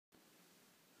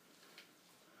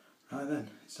Right then,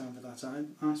 it's time for that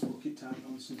ice bucket type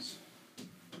nonsense.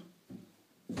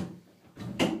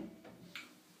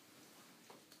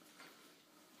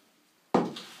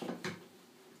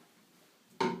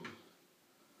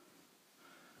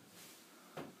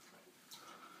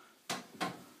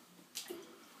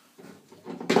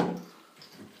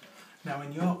 Now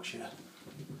in Yorkshire,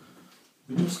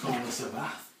 we just call this a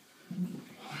bath.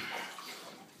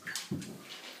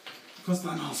 Because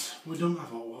then we don't have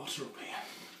hot water up here.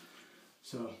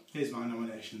 So here's my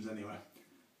nominations anyway.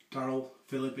 Darryl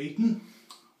Philip Eaton,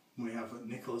 we have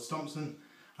Nicholas Thompson,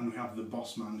 and we have the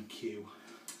boss man Q.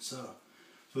 So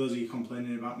for those of you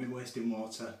complaining about me wasting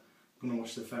water, I'm going to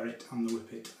watch the ferret and the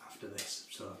whippet after this,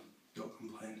 so don't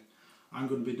complain. I'm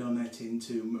going to be donating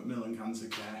to Macmillan Cancer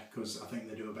Care because I think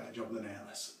they do a better job than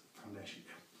ALS Foundation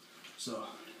do. So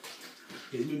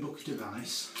here's my bucket of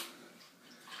ice.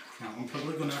 Now I'm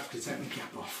probably going to have to take my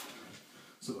cap off,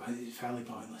 so it's fairly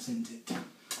pointless, isn't it?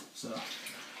 So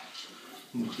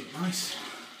we'll look at ice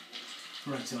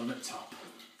right over the top.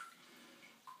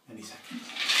 Any second.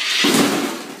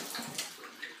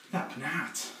 That one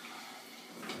out.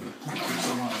 That's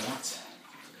a lot of that.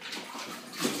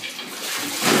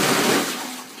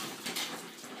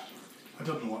 I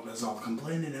don't know what there's all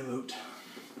complaining about.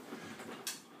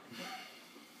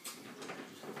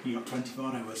 You got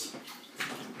 24 hours.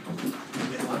 A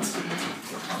bit, lads.